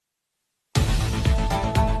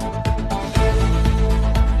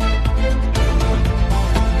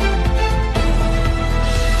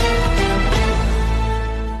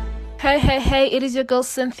Hey, it is your girl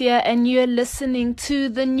Cynthia, and you're listening to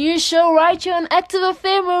the new show right here on Active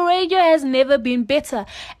FM, where radio has never been better.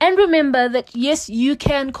 And remember that, yes, you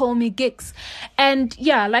can call me Gix. And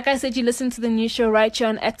yeah, like I said, you listen to the new show right here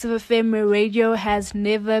on Active FM, where radio has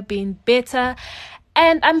never been better.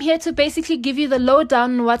 And I'm here to basically give you the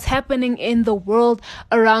lowdown on what's happening in the world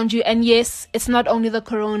around you. And yes, it's not only the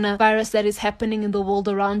coronavirus that is happening in the world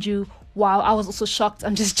around you. Wow, I was also shocked.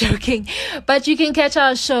 I'm just joking. But you can catch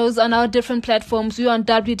our shows on our different platforms. We're on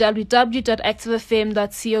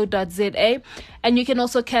www.activefm.co.za. And you can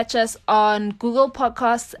also catch us on Google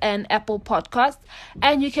Podcasts and Apple Podcasts.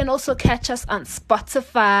 And you can also catch us on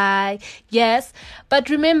Spotify. Yes. But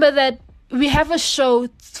remember that we have a show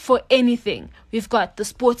for anything. We've got the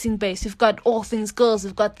sporting base, we've got all things girls,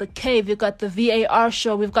 we've got the cave, we've got the VAR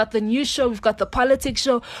show, we've got the news show, we've got the politics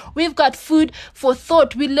show, we've got food for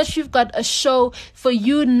thought. We literally have got a show for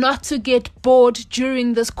you not to get bored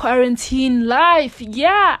during this quarantine life.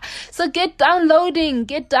 Yeah. So get downloading,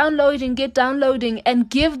 and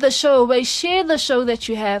give the show away. Share the show that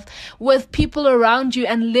you have with people around you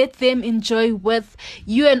and let them enjoy with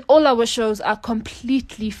you. And all our shows are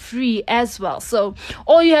completely free as well. So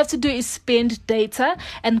all you have to do is spend data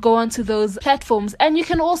and go onto those platforms. And you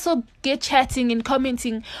can also get chatting and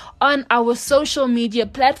commenting on our social media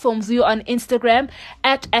platforms. We're on Instagram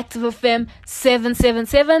at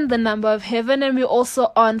ActiveFM777, the number of heaven. And we're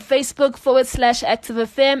also on Facebook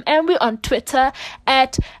 /ActiveFM. And we're on Twitter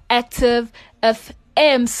at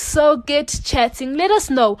ActiveFM. So get chatting. Let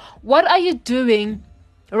us know, what are you doing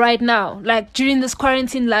right now, like during this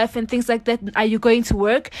quarantine life and things like that? Are you going to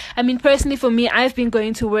work? I mean, personally for me, I've been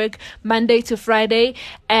going to work Monday to Friday,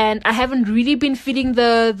 and I haven't really been feeling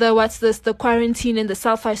the quarantine and the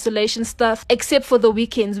self-isolation stuff, except for the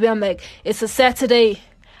weekends where I'm like, it's a Saturday,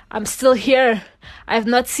 I'm still here, I've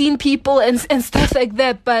not seen people and stuff like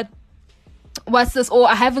that. But what's this? Oh,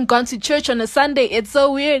 I haven't gone to church on a Sunday. It's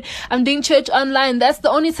so weird. I'm doing church online. That's the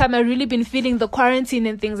only time I've really been feeling the quarantine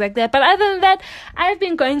and things like that. But other than that, I've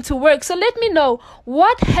been going to work. So let me know,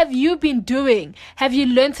 what have you been doing? Have you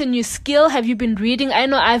learned a new skill? Have you been reading? I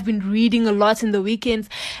know I've been reading a lot in the weekends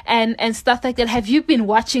and stuff like that. Have you been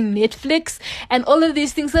watching Netflix and all of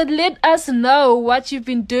these things? So let us know what you've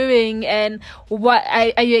been doing, and what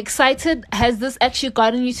are you excited? Has this actually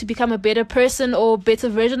gotten you to become a better person or better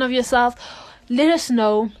version of yourself? Let us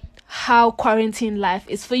know how quarantine life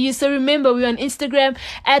is for you. So remember, we're on Instagram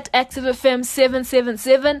at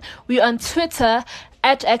ActiveFM777. We're on Twitter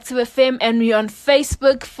at ActiveFM, and we're on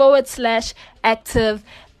Facebook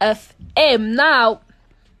 /ActiveFM. Now,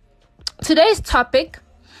 today's topic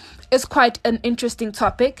is quite an interesting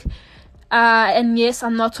topic. And yes,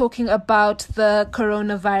 I'm not talking about the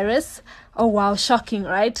coronavirus. Oh wow, shocking,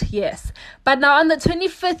 right? Yes. But now, on the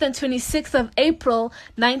 25th and 26th of April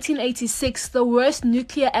 1986, the worst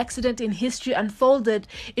nuclear accident in history unfolded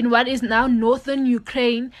in what is now northern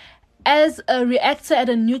Ukraine, as a reactor at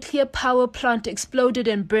a nuclear power plant exploded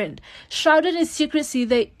and burned. Shrouded in secrecy,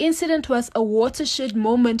 the incident was a watershed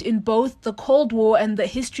moment in both the Cold War and the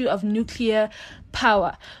history of nuclear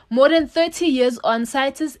power. More than 30 years on,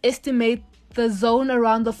 scientists estimate the zone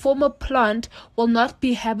around the former plant will not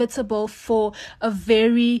be habitable for a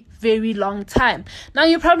very, very long time. Now,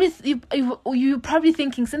 you're probably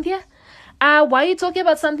thinking, Cynthia, why are you talking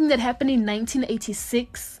about something that happened in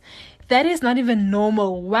 1986? That is not even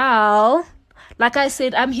normal. Well, like I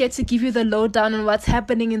said, I'm here to give you the lowdown on what's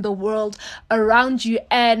happening in the world around you.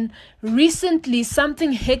 And recently,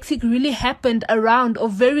 something hectic really happened around or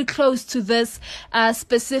very close to this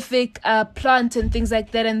specific plant and things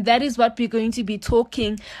like that. And that is what we're going to be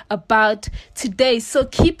talking about today. So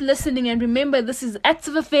keep listening. And remember, this is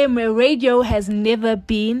Active FM, where radio has never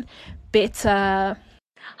been better.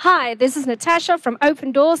 Hi, this is Natasha from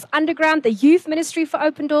Open Doors Underground, the youth ministry for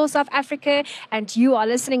Open Doors South Africa, and you are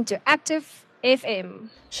listening to Active FM.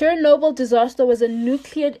 Chernobyl disaster was a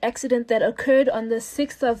nuclear accident that occurred on the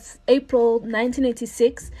 6th of April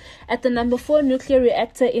 1986 at the number 4 nuclear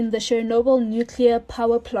reactor in the Chernobyl nuclear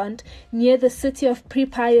power plant near the city of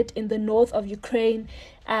Pripyat in the north of Ukraine,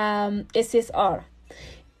 SSR.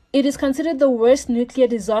 It is considered the worst nuclear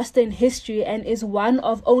disaster in history and is one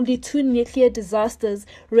of only 2 nuclear disasters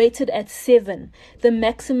rated at 7, the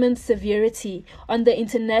maximum severity, on the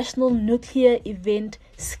International Nuclear Event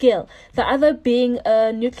Scale. The other being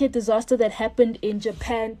a nuclear disaster that happened in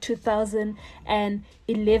Japan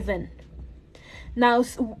 2011. Now,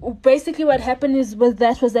 basically what happened was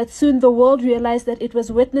that soon the world realized that it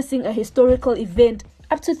was witnessing a historical event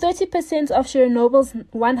Up to 30% of Chernobyl's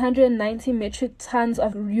 190 metric tons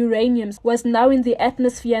of uranium was now in the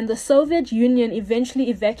atmosphere, and the Soviet Union eventually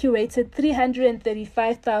evacuated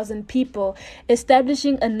 335,000 people,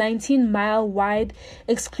 establishing a 19-mile wide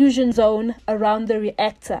exclusion zone around the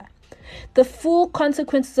reactor. The full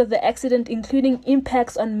consequences of the accident, including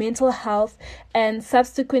impacts on mental health and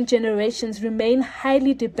subsequent generations, remain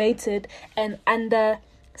highly debated and under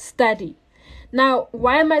study. Now,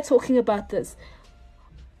 why am I talking about this?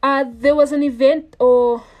 There was an event,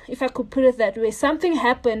 or if I could put it that way, something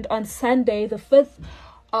happened on Sunday, the 5th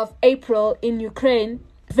of April in Ukraine,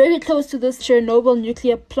 very close to this Chernobyl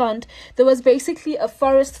nuclear plant. There was basically a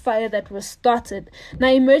forest fire that was started. Now,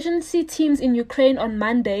 emergency teams in Ukraine on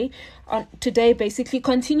today basically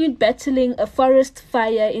continued battling a forest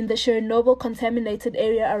fire in the Chernobyl contaminated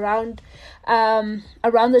area around the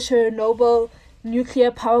Chernobyl nuclear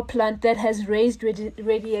power plant that has raised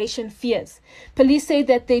radiation fears. Police say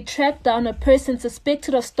that they tracked down a person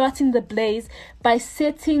suspected of starting the blaze by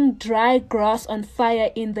setting dry grass on fire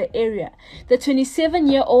in the area. The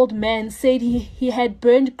 27-year-old man said he had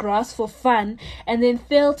burned grass for fun and then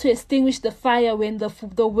failed to extinguish the fire when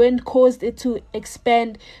the wind caused it to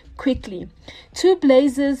expand quickly. Two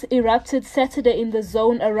blazes erupted Saturday in the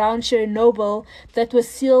zone around Chernobyl that was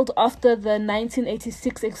sealed after the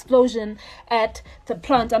 1986 explosion at the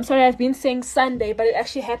plant. I'm sorry, I've been saying Sunday, but it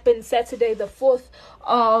actually happened Saturday, the 4th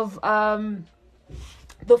of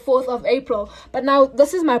April. But now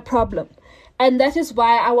this is my problem. And that is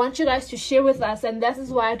why I want you guys to share with us. And that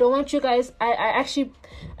is why I don't want you guys,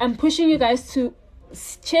 I'm pushing you guys to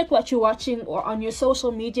check what you're watching or on your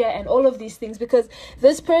social media and all of these things, because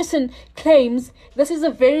this person claims this is a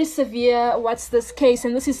very severe case,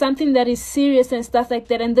 and this is something that is serious and stuff like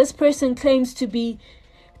that, and this person claims to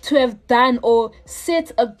have done or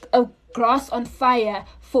set a grass on fire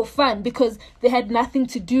for fun because they had nothing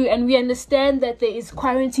to do. And we understand that there is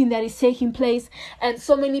quarantine that is taking place, and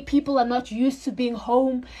so many people are not used to being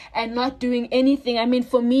home and not doing anything. I mean,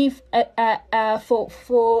 for me,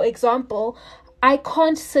 for example, I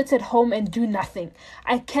can't sit at home and do nothing.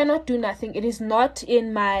 I cannot do nothing. It is not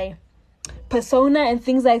in my persona and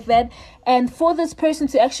things like that. And for this person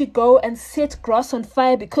to actually go and set grass on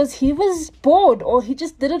fire because he was bored or he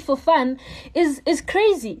just did it for fun is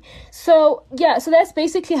crazy. So that's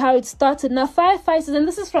basically how it started. Now, firefighters, and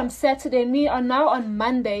this is from Saturday, and we are now on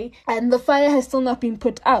Monday, and the fire has still not been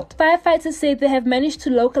put out. Firefighters say they have managed to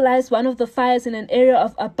localize one of the fires in an area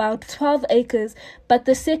of about 12 acres, but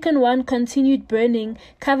the second one continued burning,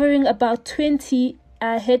 covering about 20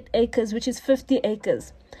 acres, which is 50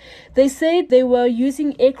 acres. They say they were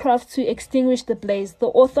using aircraft to extinguish the blaze. The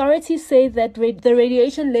authorities say that the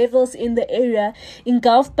radiation levels in the area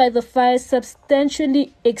engulfed by the fire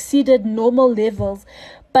substantially exceeded normal levels,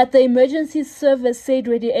 but the emergency service said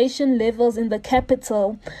radiation levels in the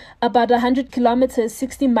capital, about 100 kilometers,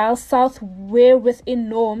 60 miles south, were within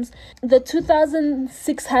norms. The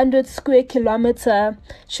 2,600 square kilometer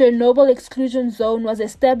Chernobyl exclusion zone was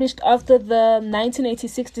established after the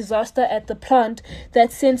 1986 disaster at the plant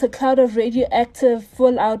that sent a cloud of radioactive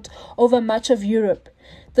fallout over much of Europe.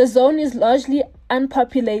 The zone is largely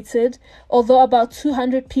unpopulated, although about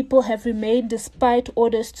 200 people have remained despite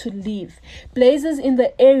orders to leave. Blazes in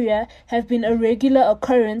the area have been a regular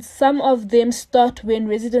occurrence. Some of them start when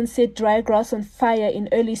residents set dry grass on fire in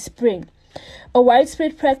early spring. A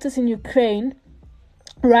widespread practice in Ukraine,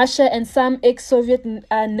 Russia, and some ex-Soviet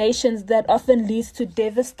nations that often leads to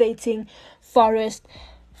devastating forest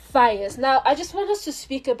fires. Now, I just want us to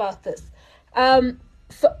speak about this.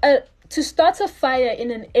 To start a fire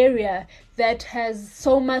in an area that has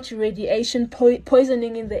so much radiation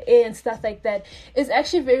poisoning in the air and stuff like that is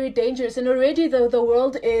actually very dangerous. And already the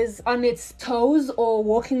world is on its toes or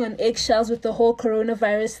walking on eggshells with the whole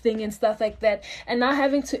coronavirus thing and stuff like that. And now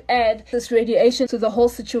having to add this radiation to the whole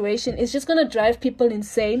situation is just going to drive people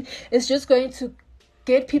insane. It's just going to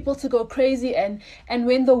get people to go crazy. And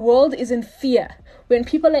when the world is in fear, when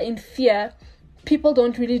people are in fear, people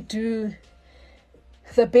don't really do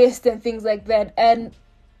the best and things like that. And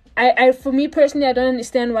I for me personally, I don't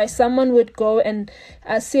understand why someone would go and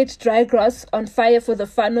set dry grass on fire for the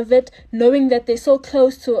fun of it, knowing that they're so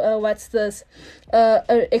close to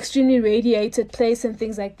extremely radiated place and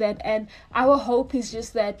things like that. And our hope is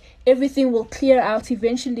just that everything will clear out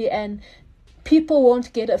eventually and people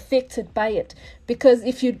won't get affected by it. Because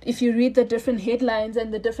if you read the different headlines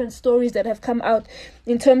and the different stories that have come out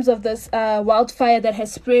in terms of this wildfire that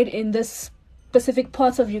has spread in this specific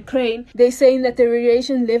parts of Ukraine, they're saying that the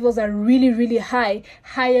radiation levels are really, really high,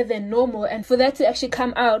 higher than normal. And for that to actually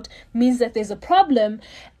come out means that there's a problem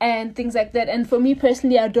and things like that. And for me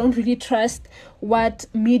personally, I don't really trust what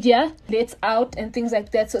media lets out and things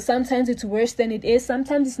like that. So sometimes it's worse than it is.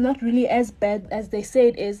 Sometimes it's not really as bad as they say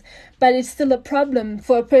it is, but it's still a problem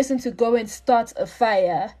for a person to go and start a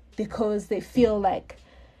fire because they feel like,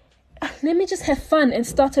 let me just have fun and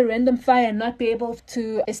start a random fire and not be able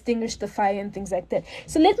to extinguish the fire and things like that.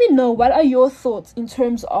 So let me know, what are your thoughts in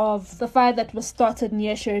terms of the fire that was started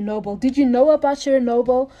near Chernobyl? Did you know about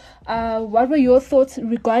Chernobyl? What were your thoughts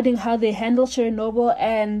regarding how they handled Chernobyl?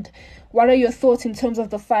 And what are your thoughts in terms of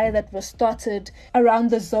the fire that was started around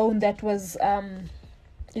the zone that was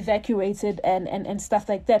evacuated and stuff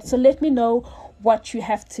like that? So let me know what you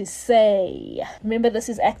have to say. Remember, this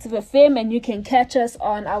is Active FM, and you can catch us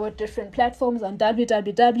on our different platforms on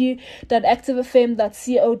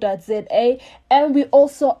www.activefm.co.za, and we're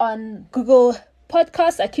also on Google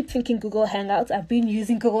Podcasts. I keep thinking Google Hangouts. I've been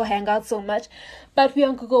using Google Hangouts so much, but we're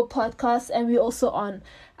on Google Podcasts, and we're also on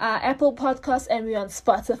Apple Podcasts, and we're on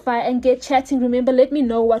Spotify. And get chatting. Remember, let me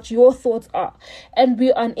know what your thoughts are. And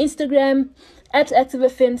we're on Instagram at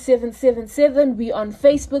ActiveFM777. We're on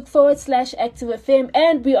Facebook /ActiveFM,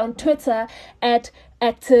 and we're on Twitter at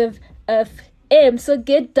ActiveFM. So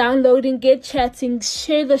get downloading, get chatting,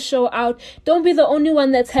 share the show out. Don't be the only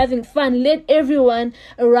one that's having fun. Let everyone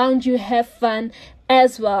around you have fun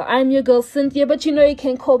as well. I'm your girl Cynthia, but you know you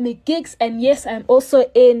can call me Gigs. And yes, I'm also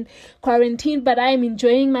in quarantine, but I am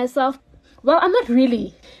enjoying myself. Well, I'm not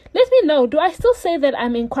really. Let me know, do I still say that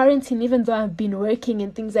I'm in quarantine even though I've been working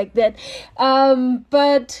and things like that?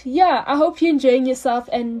 But yeah, I hope you're enjoying yourself,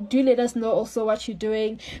 and do let us know also what you're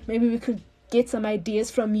doing. Maybe we could get some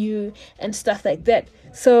ideas from you and stuff like that.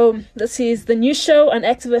 So this is the new show on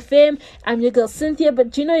Active FM. I'm your girl Cynthia,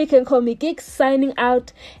 but you know you can call me Gigs. Signing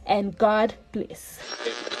out, and God bless.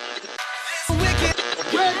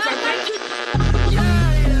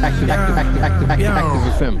 Active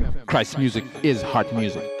FM. Christ music is heart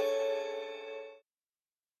music.